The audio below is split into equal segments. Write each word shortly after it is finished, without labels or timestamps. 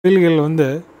கோயில்கள் வந்து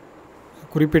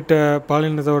குறிப்பிட்ட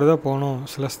பாலினத்தோடு தான் போகணும்,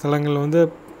 சில ஸ்தலங்கள் வந்து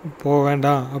போக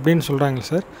வேண்டாம் அப்படின்னு சொல்கிறாங்க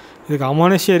சார். இதுக்கு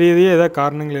அமானுஷ்ய ரீதியாக ஏதாவது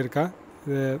காரணங்கள் இருக்கா?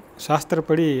 இது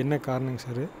சாஸ்திரப்படி என்ன காரணங்க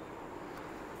சார்?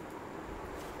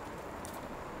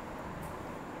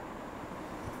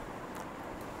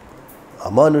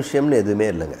 அமானுஷ்யம்னு எதுவுமே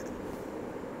இல்லைங்க.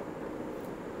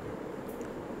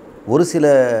 ஒரு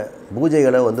சில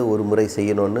பூஜைகளை வந்து ஒரு முறை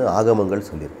செய்யணும்னு ஆகமங்கள்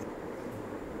சொல்லியிருக்கு.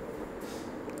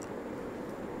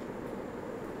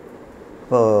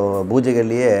 இப்போ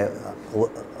பூஜைகள்லேயே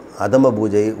அதம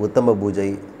பூஜை, உத்தம பூஜை,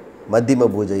 மத்தியம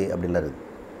பூஜை அப்படின்லாம் இருக்குது.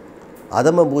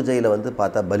 அதம பூஜையில் வந்து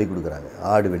பார்த்தா பலி கொடுக்குறாங்க.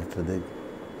 ஆடு வெட்டுறது,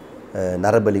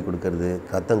 நரபலி கொடுக்கறது,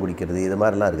 ரத்தம் குடிக்கிறது, இது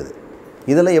மாதிரிலாம் இருக்குது.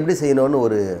 இதெல்லாம் எப்படி செய்யணும்னு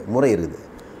ஒரு முறை இருக்குது.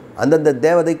 அந்தந்த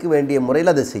தேவதைக்கு வேண்டிய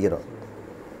முறையில் அதை செய்கிறோம்.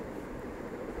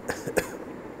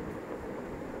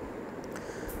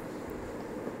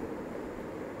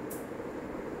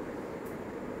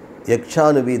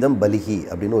 யக்ஷானுவீதம் பலிகி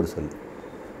அப்படின்னு ஒரு சொல்லு.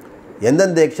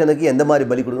 எந்தெந்த யக்ஷனுக்கு எந்த மாதிரி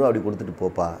பலி கொடுக்கணும் அப்படி கொடுத்துட்டு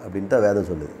போப்பா அப்படின்னு தான் வேதம்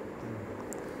சொல்லுது.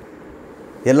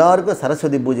 எல்லாருக்கும்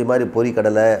சரஸ்வதி பூஜை மாதிரி பொறி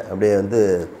கடலை அப்படியே வந்து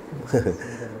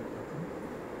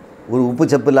ஒரு உப்பு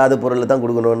சப்பு இல்லாத பொருளை தான்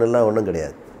கொடுக்கணுன்னுலாம் ஒன்றும்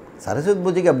கிடையாது. சரஸ்வதி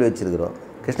பூஜைக்கு அப்படி வச்சுருக்கிறோம்,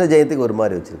 கிருஷ்ண ஜெயந்திக்கு ஒரு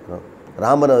மாதிரி வச்சுருக்கிறோம்,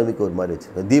 ராமநவமிக்கு ஒரு மாதிரி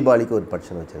வச்சுருக்கோம், தீபாவளிக்கு ஒரு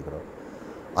பட்சம் வச்சுருக்கிறோம்.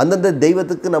 அந்தந்த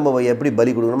தெய்வத்துக்கு நம்ம எப்படி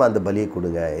பலி கொடுக்கணுமோ அந்த பலியை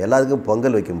கொடுங்க. எல்லாத்துக்கும்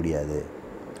பொங்கல் வைக்க முடியாது,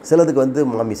 சிலதுக்கு வந்து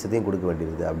மாமிசத்தையும் கொடுக்க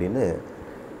வேண்டியது அப்படின்னு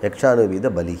யக்ஷானுவீத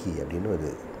பலிகி அப்படின்னு ஒரு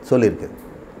சொல்லியிருக்கு.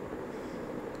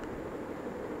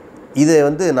 இதை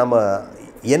வந்து நம்ம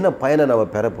என்ன பயனை நம்ம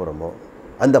பெற போகிறோமோ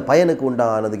அந்த பயனுக்கு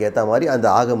உண்டானதுக்கு ஏற்ற மாதிரி அந்த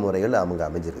ஆக முறைகள் அவங்க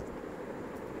அமைஞ்சிருக்கு.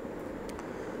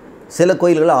 சில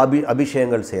கோயில்கள்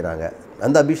அபிஷேகங்கள் செய்கிறாங்க.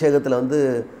 அந்த அபிஷேகத்தில் வந்து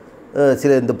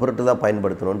சில இந்த பொருட்கள் தான்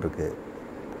பயன்படுத்தணும்னு இருக்குது.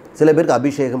 சில பேருக்கு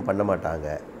அபிஷேகம் பண்ண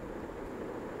மாட்டாங்க.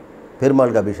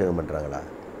 பெருமாளுக்கு அபிஷேகம் பண்ணுறாங்களா?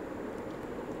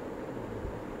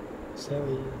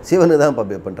 சிவனு தான்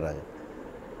பண்ணுறாங்க.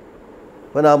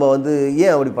 இப்போ நாம் வந்து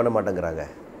ஏன் அப்படி பண்ண மாட்டேங்கிறாங்க?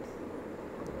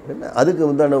 அதுக்கு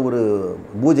உண்டான ஒரு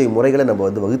பூஜை முறைகளை நம்ம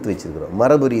வந்து வகுத்து வச்சுருக்கிறோம்.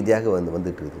 மரபு ரீதியாக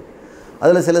வந்துட்டு இருக்குது.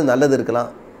 அதில் சில நல்லது இருக்கலாம்,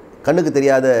 கண்ணுக்கு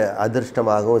தெரியாத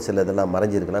அதிர்ஷ்டமாகவும் சில இதெல்லாம்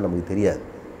மறைஞ்சிருக்கலாம், நமக்கு தெரியாது.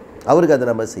 அவருக்கு அதை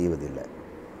நம்ம செய்வதில்லை.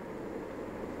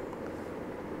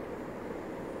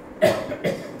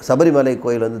 சபரிமலை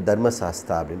கோயில் வந்து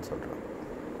தர்மசாஸ்திரா அப்படின்னு சொல்கிறோம்.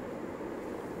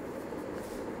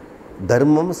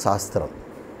 தர்மம் சாஸ்திரம்.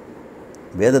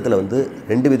 வேதத்தில் வந்து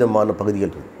 2 விதமான பகுதிகள்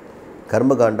இருக்குது.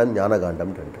 கர்மகாண்டம்,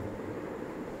 ஞானகாண்டம். 2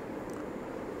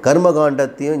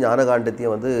 கர்மகாண்டத்தையும்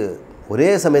ஞானகாண்டத்தையும் வந்து ஒரே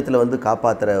சமயத்தில் வந்து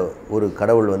காப்பாற்றுற ஒரு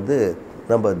கடவுள் வந்து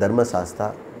நம்ம தர்மசாஸ்திரா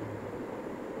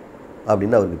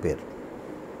அப்படின்னு அவருக்கு பேர்.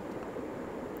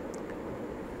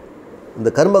 இந்த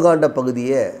கர்மகாண்ட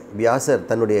பகுதியை வியாசர்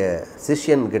தன்னுடைய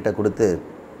சிஷ்யன்கிட்ட கொடுத்து,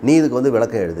 நீ இதுக்கு வந்து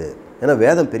விளக்கம் எழுது. ஏன்னா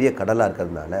வேதம் பெரிய கடலாக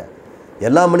இருக்கிறதுனால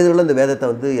எல்லா மனிதர்களும் இந்த வேதத்தை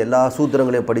வந்து எல்லா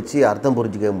சூத்திரங்களையும் படித்து அர்த்தம்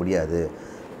புரிஞ்சிக்க முடியாது.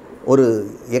 ஒரு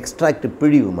எக்ஸ்ட்ராக்ட்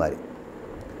பிழிவு மாதிரி,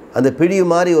 அந்த பிழிவு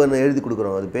மாதிரி ஒன்று எழுதி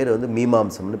கொடுக்குறோம். அது பேர் வந்து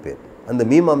மீமாம்சம்னு பேர். அந்த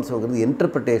மீமாம்சங்கிறது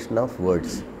இன்டர்பிரிட்டேஷன் ஆஃப்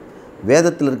வேர்ட்ஸ்.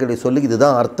 வேதத்தில் இருக்கிற சொல்லுக்கு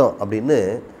இதுதான் அர்த்தம் அப்படின்னு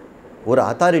ஒரு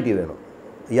அத்தாரிட்டி வேணும்.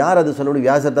 யார் அது சொல்ல முடியும்?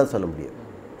 வியாசர் தான் சொல்ல முடியும்.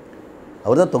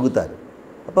 அவர் தான் தொகுத்தார்.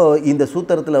 அப்போ இந்த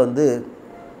சூத்திரத்தில் வந்து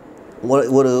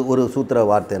ஒரு சூத்திர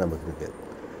வார்த்தை நமக்கு இருக்குது.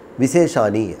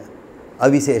 விசேஷானி,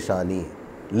 அவிசேஷானி,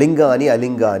 லிங்கானி,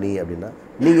 அலிங்கானி அப்படின்னா,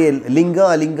 நீங்கள்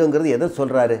லிங்கம் அலிங்கங்கிறது எதை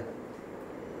சொல்கிறாரு?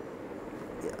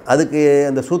 அதுக்கு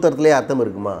அந்த சூத்திரத்திலே அர்த்தம்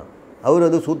இருக்குமா? அவர்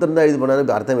வந்து சூத்திரம் தான் எழுதி போனார்,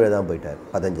 அர்த்தம் எழுதாமல் போயிட்டார்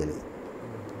பதஞ்சலி.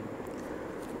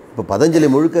 இப்போ பதஞ்சலி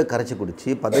முழுக்க கரைச்சி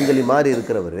குடிச்சு பதஞ்சலி மாதிரி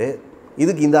இருக்கிறவர்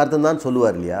இதுக்கு இந்த அர்த்தம் தான்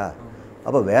சொல்லுவார் இல்லையா?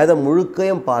 அப்போ வேதம்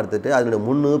முழுக்கையும் பார்த்துட்டு அதனுடைய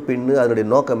முன்னு பின்னு அதனுடைய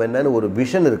நோக்கம் என்னன்னு ஒரு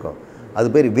விஷன் இருக்கும்.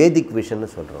 அது பேர் வேதிக் விஷன்னு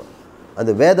சொல்கிறோம்.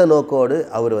 அந்த வேத நோக்கோடு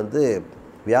அவர் வந்து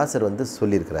வியாசர் வந்து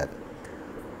சொல்லியிருக்கிறார்.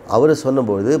 அவர்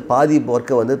சொன்னபொழுது பாதி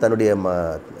போர்க்க வந்து தன்னுடைய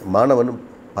மாணவன்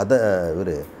இவர்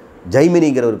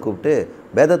ஜெய்மினிங்கிறவர் கூப்பிட்டு,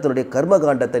 வேதத்தினுடைய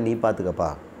கர்மகாண்டத்தை நீ பார்த்துக்கப்பா.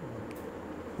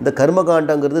 இந்த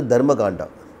கர்மகாண்டங்கிறது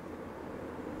தர்மகாண்டம்.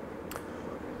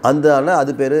 ஆனால்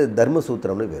அது பேர்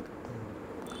தர்மசூத்திரம்னு பேர்.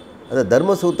 அந்த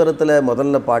தர்மசூத்திரத்தில்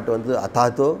முதல்ல பாட்டு வந்து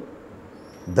அதாத்தோ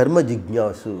தர்ம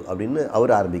ஜிக்ஞாசு அப்படின்னு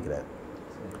அவர் ஆரம்பிக்கிறார்.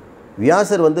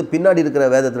 வியாசர் வந்து பின்னாடி இருக்கிற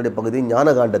வேதத்தினுடைய பகுதி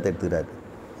ஞானகாண்டத்தை எடுத்துக்கிறார்.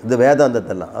 இந்த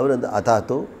வேதாந்தத்தெல்லாம் அவர் வந்து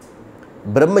அதாத்தோ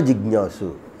பிரம்ம ஜிக்ஞாசு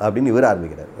அப்படின்னு இவர்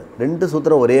ஆரம்பிக்கிறார். 2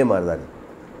 சூத்திரம் ஒரே மாதிரி தான்.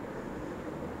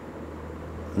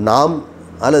 நாம்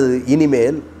அல்லது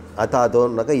இனிமேல்,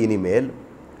 அதாத்தோன்னாக்கா இனிமேல்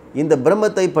இந்த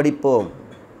பிரம்மத்தை படிப்போம்,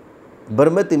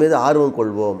 பிரம்மத்தின் மீது ஆர்வம்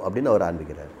கொள்வோம் அப்படின்னு அவர்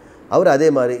ஆரம்பிக்கிறார். அவர் அதே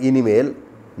மாதிரி இனிமேல்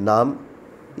நாம்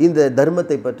இந்த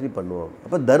தர்மத்தை பற்றி பண்ணுவோம்.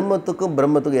 அப்போ தர்மத்துக்கும்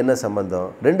பிரம்மத்துக்கும் என்ன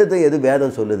சம்பந்தம்? 2த்தையும் எது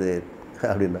வேதம் சொல்லுது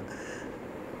அப்படின்னா,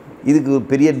 இதுக்கு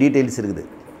பெரிய டீட்டெயில்ஸ் இருக்குது.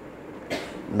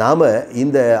 நாம்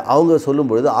இந்த அவங்க சொல்லும்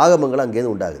பொழுது ஆகமங்கள்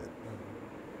அங்கேருந்து உண்டாகுது.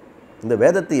 இந்த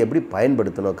வேதத்தை எப்படி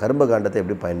பயன்படுத்தணும், கர்மகாண்டத்தை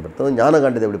எப்படி பயன்படுத்தணும்,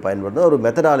 ஞானகாண்டத்தை எப்படி பயன்படுத்தணும், ஒரு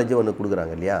மெத்தடாலஜி ஒன்று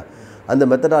கொடுக்குறாங்க இல்லையா? அந்த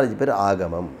மெத்தடாலஜி பேர்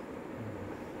ஆகமம்.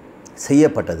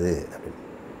 செய்யப்பட்டது அப்படின்னு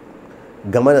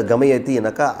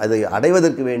கமயத்தினாக்கா அதை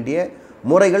அடைவதற்கு வேண்டிய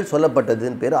முறைகள்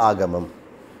சொல்லப்பட்டதுன்னு பேர் ஆகமம்.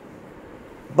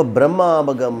 இப்போ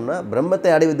பிரம்மாபகம்னா பிரம்மத்தை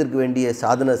அடைவதற்கு வேண்டிய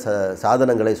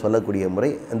சாதனங்களை சொல்லக்கூடிய முறை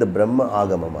அந்த பிரம்ம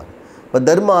ஆகமமாக. இப்போ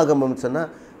தர்ம ஆகமம் சொன்னால்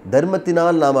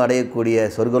தர்மத்தினால் நாம் அடையக்கூடிய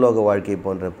சொர்க்கலோக வாழ்க்கை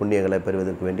போன்ற புண்ணியங்களை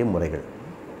பெறுவதற்கு வேண்டிய முறைகள்.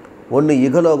 ஒன்று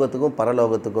இகலோகத்துக்கும்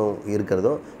பரலோகத்துக்கும்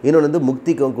இருக்கிறதும், இன்னொன்று வந்து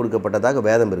முக்திக்கும் கொடுக்கப்பட்டதாக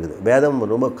வேதம் இருக்குது. வேதம்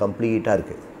ரொம்ப கம்ப்ளீட்டாக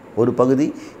இருக்குது. ஒரு பகுதி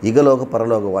இகலோக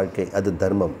பரலோக வாழ்க்கை, அது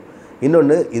தர்மம்.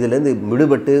 இன்னொன்று இதிலேருந்து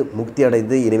விடுபட்டு முக்தி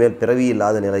அடைந்து இனிமேல் பிறவி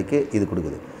இல்லாத நிலைக்கு இது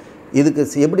கொடுக்குது. இதுக்கு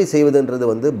எப்படி செய்வதுன்றது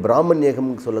வந்து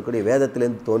பிராமணியகம் சொல்லக்கூடிய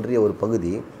வேதத்திலேருந்து தோன்றிய ஒரு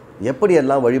பகுதி.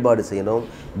 எப்படியெல்லாம் வழிபாடு செய்யணும்,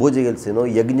 பூஜைகள் செய்யணும்,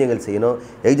 யஜ்ஞங்கள் செய்யணும்,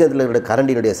 யஜ்ஞத்தில் இருக்கிற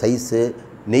கரண்டினுடைய சைஸு,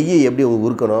 நெய்யை எப்படி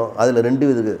உருக்கணும். அதில்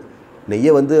 2 இது.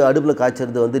 நெய்யை வந்து அடுப்பில்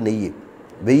காய்ச்சறது வந்து நெய்,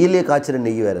 வெயிலே காய்ச்சிற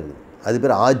நெய் வேறு இருக்குது. அது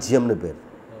பேர் ஆஜ்யம்னு பேர்.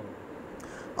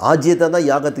 ஆஜ்யத்தை தான்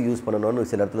யாகத்துக்கு யூஸ் பண்ணணும்னு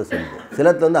சில இடத்துல சொல்லுது. சில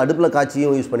இடத்துல வந்து அடுப்பில்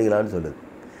காய்ச்சியும் யூஸ் பண்ணிக்கலான்னு சொல்லுது.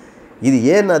 இது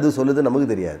ஏன் அது சொல்லுது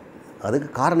நமக்கு தெரியாது. அதுக்கு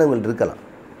காரணங்கள் இருக்கலாம்.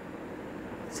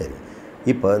 சரி,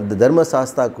 இப்போ இந்த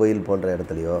தர்மசாஸ்தா கோயில் போன்ற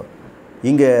இடத்துலையோ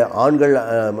இங்கே ஆண்கள்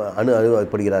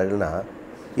அனுபவப்படுகிறார்கள்னா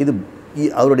இது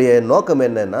அவருடைய நோக்கம்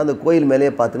என்னென்னா, அந்த கோயில்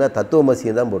மேலேயே பார்த்தீங்கன்னா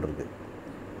தத்துவமசின்னு தான் போட்டிருக்கு.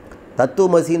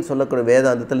 தத்துவமசின்னு சொல்லக்கூடிய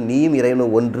வேதாந்தத்தில் நீயும்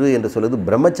இறைவனும் ஒன்று என்று சொல்வது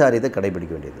பிரம்மச்சாரியத்தை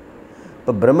கடைபிடிக்க வேண்டியது.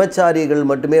 இப்போ பிரம்மச்சாரிகள்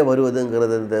மட்டுமே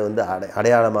வருவதுங்கிறத வந்து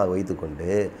அடையாளமாக வைத்துக்கொண்டு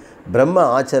பிரம்ம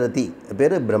ஆச்சரதி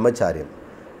பேர் பிரம்மச்சாரியம்.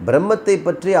 பிரம்மத்தை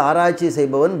பற்றி ஆராய்ச்சி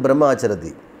செய்பவன் பிரம்ம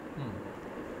ஆச்சரதி.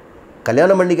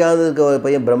 கல்யாணம் பண்ணிக்காத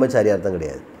பையன் பிரம்மச்சாரி அர்த்தம்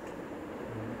கிடையாது.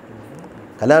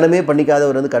 கல்யாணமே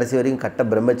பண்ணிக்காதவர் வந்து கடைசி வரைக்கும் கட்ட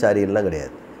பிரம்மச்சாரியெல்லாம்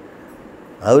கிடையாது.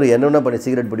 அவர் என்னென்ன பண்ணி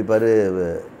சிகரெட் பிடிப்பார்,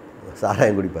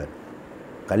 சாராயம் குடிப்பார்.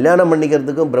 கல்யாணம்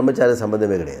பண்ணிக்கிறதுக்கும் பிரம்மச்சாரிய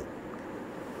சம்பந்தமே கிடையாது.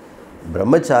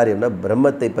 பிரம்மச்சாரியம்னா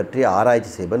பிரம்மத்தை பற்றி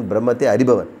ஆராய்ச்சி செய்பவன், பிரம்மத்தை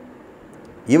அறிபவன்.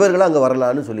 இவர்களும் அங்கே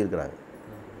வரலான்னு சொல்லியிருக்கிறாங்க.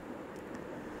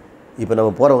 இப்போ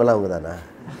நம்ம போகிறவங்களாம் அவங்க தானே.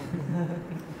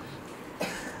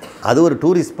 அது ஒரு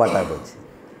டூரிஸ்ட் ஸ்பாட்டாக போச்சு.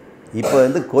 இப்போ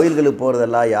வந்து கோயில்களுக்கு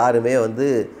போகிறதெல்லாம் யாருமே வந்து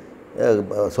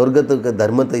சொர்க்கத்துக்கு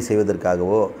தர்மத்தை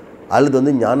செய்வதற்காகவோ அல்லது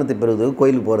வந்து ஞானத்தை பெறுவதற்கு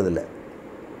கோயிலுக்கு போகிறதில்ல.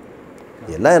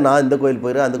 எல்லாம் நான் இந்த கோயில்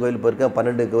போயிருக்கேன், அந்த கோயில் போயிருக்கேன்,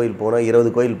 12 கோயில் போகணும், 20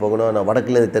 கோயில் போகணும், நான்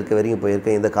வடக்குலேருந்து தெற்கு வரைக்கும்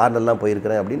போயிருக்கேன், இந்த கார்னெல்லாம்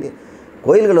போயிருக்கிறேன் அப்படின்னு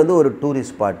கோயில்கள் வந்து ஒரு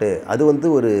டூரிஸ்ட் ஸ்பாட்டு. அது வந்து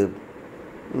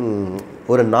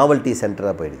ஒரு நாவல்ட்டி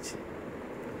சென்டராக போயிடுச்சு.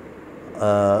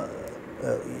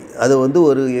 அது வந்து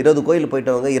ஒரு 20 கோயில்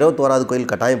போயிட்டவங்க 21வது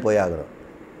கோயில் கட்டாயம் போய் ஆகணும்.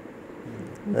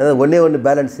 ஒன்று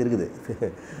பேலன்ஸ் இருக்குது.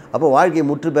 அப்போ வாழ்க்கையை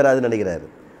முற்று பெறாதுன்னு நினைக்கிறாரு.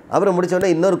 அப்புறம் முடித்தோடனே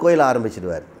இன்னொரு கோயில்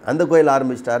ஆரம்பிச்சிடுவார். அந்த கோயில்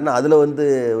ஆரம்பிச்சிட்டாருன்னா அதில் வந்து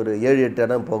ஒரு 7-8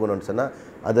 இடம் போகணும்னு சொன்னால்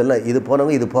அதெல்லாம் இது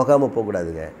போனவங்க இது போகாமல்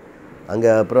போகக்கூடாதுங்க. அங்கே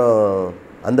அப்புறம்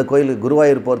அந்த கோயிலுக்கு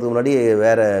குருவாயூர் போகிறதுக்கு முன்னாடி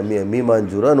வேறு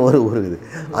மீமாஞ்சூரோன்னு ஒரு ஊர் இருக்குது.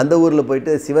 அந்த ஊரில்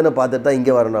போயிட்டு சிவனை பார்த்துட்டு தான்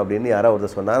இங்கே வரணும் அப்படின்னு யாராவது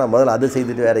ஒருத்தர் சொன்னாங்க. முதல்ல அதை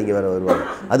செய்துட்டு வேறு இங்கே வேறு வருவாங்க.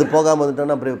 அது போகாமல்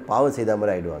வந்துட்டோன்னா அப்புறம் பாவம் செய்த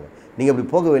மாதிரி ஆகிடுவாங்க. நீங்கள் அப்படி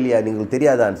போகவில்லையா, நீங்கள்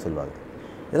தெரியாதான்னு சொல்லுவாங்க.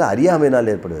 இதெல்லாம்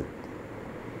அறியாமையினால் ஏற்படுவது.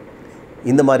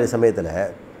 இந்த மாதிரி சமயத்தில்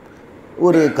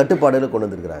ஒரு கட்டுப்பாடுகள் கொண்டு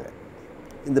வந்துருக்குறாங்க.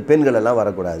 இந்த பெண்கள் எல்லாம்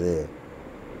வரக்கூடாது,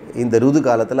 இந்த ருது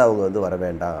காலத்தில் அவங்க வந்து வர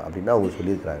வேண்டாம் அப்படின்னு அவங்க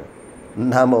சொல்லியிருக்கிறாங்க.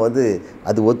 நாம் வந்து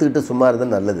அது ஒத்துக்கிட்டு சும்மா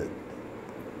இருந்தால் நல்லது.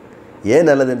 ஏன்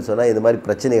நல்லதுன்னு சொன்னால் இந்த மாதிரி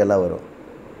பிரச்சனைகள்லாம் வரும்.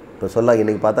 இப்போ சொல்லாங்க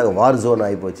இன்றைக்கி பார்த்தா வார் ஜோன்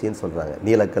ஆகிப்போச்சின்னு சொல்கிறாங்க.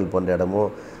 நீலக்கல் போன்ற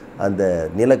இடமும், அந்த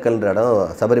நீலக்கல்ன்ற இடம்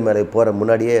சபரிமலை போகிற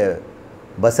முன்னாடியே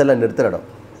பஸ்ஸெல்லாம் நிறுத்துகிற இடம்.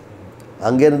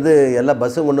 அங்கேருந்து எல்லா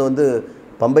பஸ்ஸும் கொண்டு வந்து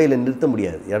பம்பையில் நிறுத்த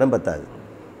முடியாது, இடம் பத்தாது.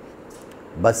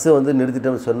 பஸ்ஸு வந்து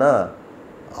நிறுத்திட்டோம்னு சொன்னால்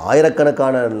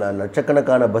ஆயிரக்கணக்கான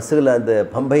லட்சக்கணக்கான பஸ்ஸுகளை அந்த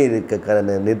பம்பை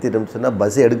நிறுத்திட்டோம்னு சொன்னால்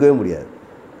பஸ்ஸை எடுக்கவே முடியாது.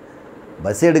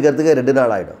 பஸ்ஸை எடுக்கிறதுக்கு 2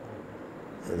 நாள் ஆகிடும்.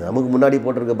 நமக்கு முன்னாடி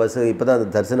போட்டிருக்க பஸ்ஸு இப்போ தான் அந்த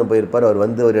தரிசனம் போயிருப்பார், அவர்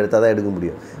வந்து ஒரு இடத்த தான் எடுக்க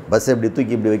முடியும். பஸ்ஸை இப்படி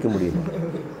தூக்கி இப்படி வைக்க முடியும்.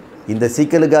 இந்த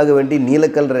சிக்கலுக்காக வேண்டி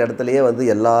நீலக்கல்ற இடத்துலையே வந்து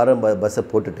எல்லாரும் பஸ்ஸை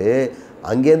போட்டுட்டு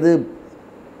அங்கேருந்து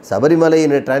சபரிமலை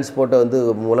டிரான்ஸ்போர்ட்டை வந்து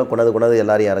மூலம் கொண்டாந்து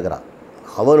எல்லாரையும் இறக்குறான்.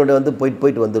 அவனோட வந்து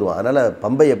போயிட்டு வந்துடுவான். அதனால்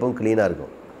பம்பை எப்பவும் க்ளீனாக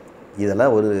இருக்கும்.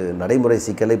 இதெல்லாம் ஒரு நடைமுறை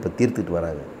சிக்கலை இப்போ தீர்த்துட்டு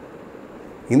வராங்க.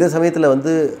 இந்த சமயத்தில்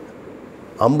வந்து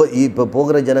இப்போ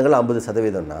போகிற ஜனங்கள்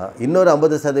 50%னா இன்னொரு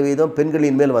 50%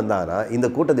 பெண்களின் மேல் வந்தாங்கன்னா இந்த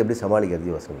கூட்டத்தை எப்படி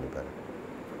சமாளிக்கிறது யோசனை பண்ணிப்பார்.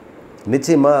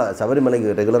 நிச்சயமாக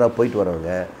சபரிமலைக்கு ரெகுலராக போயிட்டு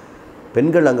வரவங்க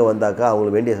பெண்கள் அங்கே வந்தாக்கா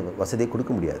அவங்களுக்கு வேண்டிய வசதியை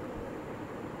கொடுக்க முடியாது.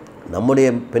 நம்முடைய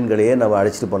பெண்களையே நம்ம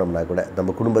அழைச்சிட்டு போனோம்னா கூட,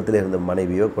 நம்ம குடும்பத்தில் இருந்த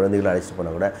மனைவியோ குழந்தைகளோ அழைச்சிட்டு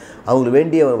போனால் கூட அவங்களுக்கு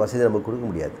வேண்டிய வசதியை நம்ம கொடுக்க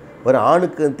முடியாது. ஒரு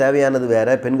ஆணுக்கு தேவையானது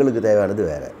வேறு, பெண்களுக்கு தேவையானது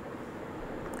வேறு.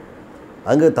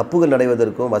 அங்கே தப்புகள்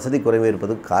நடைவதற்கும் வசதி குறைவு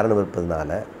இருப்பதுக்கும் காரணம்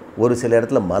இருப்பதனால ஒரு சில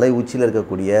இடத்துல மலை உச்சியில்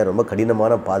இருக்கக்கூடிய ரொம்ப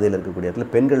கடினமான பாதையில் இருக்கக்கூடிய இடத்துல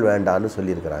பெண்கள் வேண்டான்னு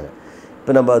சொல்லியிருக்கிறாங்க.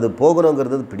 இப்போ நம்ம அது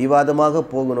போகணுங்கிறது பிடிவாதமாக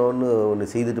போகணும்னு ஒன்று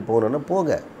செய்துட்டு போகணுன்னா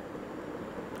போங்க.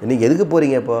 நீங்கள் எதுக்கு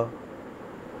போகிறீங்க? இப்போ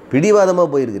பிடிவாதமாக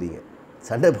போயிருக்கிறீங்க,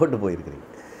 சண்டை போட்டு போயிருக்கிறீங்க.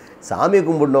 சாமி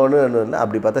கும்பிடணுன்னு இல்லை.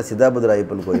 அப்படி பார்த்தா சித்தாபுர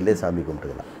ஐயப்பன் கோயிலே சாமி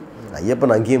கும்பிட்டுக்கலாம்.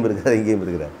 ஐயப்பன் அங்கேயும் இருக்கிறார், இங்கேயும்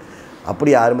இருக்கிறார். அப்படி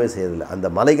யாருமே செய்யறதில்லை. அந்த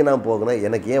மலைக்கு நான் போகணும்,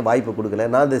 எனக்கு ஏன் வாய்ப்பு கொடுக்கல,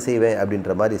 நான் அதை செய்வேன்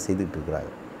அப்படின்ற மாதிரி செய்துக்கிட்டு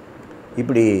இருக்கிறாங்க.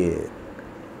 இப்படி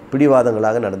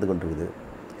பிடிவாதங்களாக நடந்து கொண்டிருக்குது.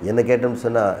 என்ன கேட்டோம்னு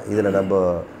சொன்னால், இதில் நம்ம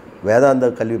வேதாந்த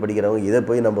கல்வி படிக்கிறவங்க இதை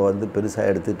போய் நம்ம வந்து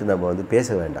பெருசாக எடுத்துகிட்டு நம்ம வந்து பேச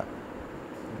வேண்டாம்.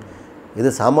 இது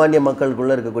சாமானிய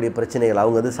மக்களுக்குள்ளே இருக்கக்கூடிய பிரச்சனைகள்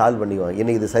அவங்க வந்து சால்வ் பண்ணிக்குவாங்க.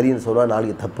 இன்றைக்கி இது சரின்னு சொல்லுவான்,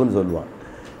 நாளைக்கு தப்புன்னு சொல்லுவான்.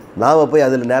 நாம் போய்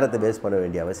அதில் நேரத்தை வேஸ்ட் பண்ண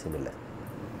வேண்டிய அவசியம் இல்லை.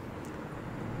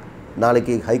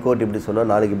 நாளைக்கு ஹைகோர்ட் இப்படி சொன்னோம்,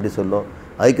 நாளைக்கு இப்படி சொன்னோம்.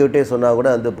 ஹைகோர்ட்டே சொன்னால் கூட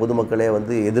அந்த பொதுமக்களே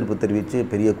வந்து எதிர்ப்பு தெரிவித்து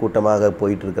பெரிய கூட்டமாக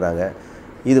போயிட்டுருக்குறாங்க.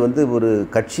 இது வந்து ஒரு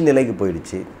கட்சி நிலைக்கு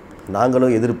போயிடுச்சு.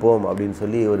 நாங்களும் எதிர்ப்போம் அப்படின்னு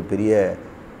சொல்லி ஒரு பெரிய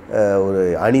ஒரு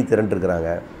அணி திரண்டிருக்கிறாங்க.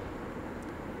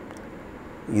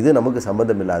 இது நமக்கு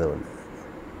சம்பந்தம் இல்லாத ஒன்று.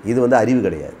 இது வந்து அறிவு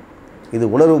கிடையாது. இது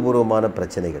உணர்வுபூர்வமான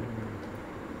பிரச்சனைகள்.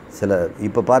 சில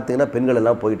இப்போ பார்த்தீங்கன்னா பெண்கள்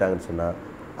எல்லாம் போயிட்டாங்கன்னு சொன்னால்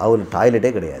அவங்களுக்கு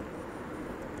டாய்லெட்டே கிடையாது.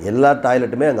 எல்லா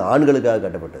டாய்லெட்டுமே அங்கே ஆண்களுக்காக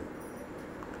கட்டப்பட்டது.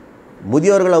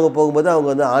 முதியோர்கள் அவங்க போகும்போது அவங்க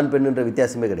வந்து ஆண் பெண்ணுன்ற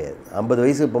வித்தியாசமே கிடையாது. 50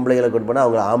 வயசு பொம்பளைகளை கொண்டு போனால்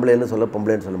அவங்க ஆம்பளைன்னு சொல்ல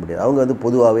பொம்பளைன்னு சொல்ல முடியாது. அவங்க வந்து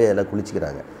பொதுவாகவே எல்லாம்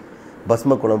குளிச்சிக்கிறாங்க.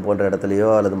 பஸ்ம குளம் போன்ற இடத்துலையோ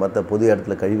அல்லது மற்ற பொது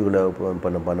இடத்துல கழிவுகளை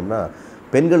பண்ணோம்னா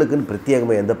பெண்களுக்குன்னு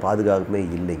பிரத்யேகமாக எந்த பாதுகாப்புமே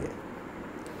இல்லைங்க.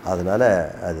 அதனால்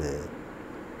அது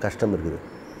கஷ்டம் இருக்குது.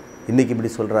 இன்றைக்கி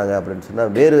இப்படி சொல்கிறாங்க அப்படின்னு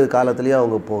சொன்னால் வேறு காலத்துலேயும்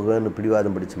அவங்க போகன்னு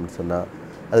பிடிவாதம் பிடிச்சோம்னு சொன்னால்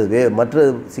அது மற்ற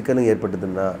சிக்கலும்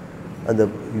ஏற்பட்டதுன்னா அந்த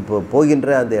இப்போ போகின்ற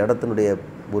அந்த இடத்தினுடைய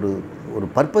ஒரு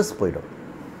பர்பஸ் போயிடும்.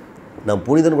 நான்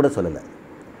புனிதன்னு கூட சொல்லலை.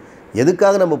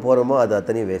 எதுக்காக நம்ம போகிறோமோ அது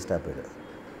அத்தனையும் வேஸ்ட்டாக போயிடும்.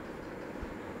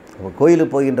 நம்ம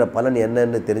கோயிலுக்கு போகின்ற பலன்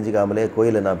என்னன்னு தெரிஞ்சுக்காமலே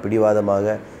கோயிலை நான் பிடிவாதமாக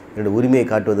என்னோடய உரிமையை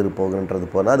காட்டுவதற்கு போகணுன்றது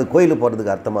போனால் அது கோயிலுக்கு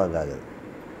போகிறதுக்கு அர்த்தமாக ஆகுது.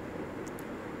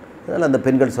 அதனால் அந்த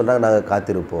பெண்கள் சொல்கிறாங்க, நாங்கள்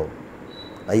காத்திருப்போம்,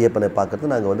 ஐயப்பனை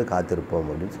பார்க்கறது நாங்கள் வந்து காத்திருப்போம்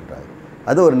அப்படின்னு சொல்கிறாங்க.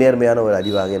 அது ஒரு நேர்மையான ஒரு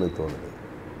அறிவாக எனக்கு தோணுது.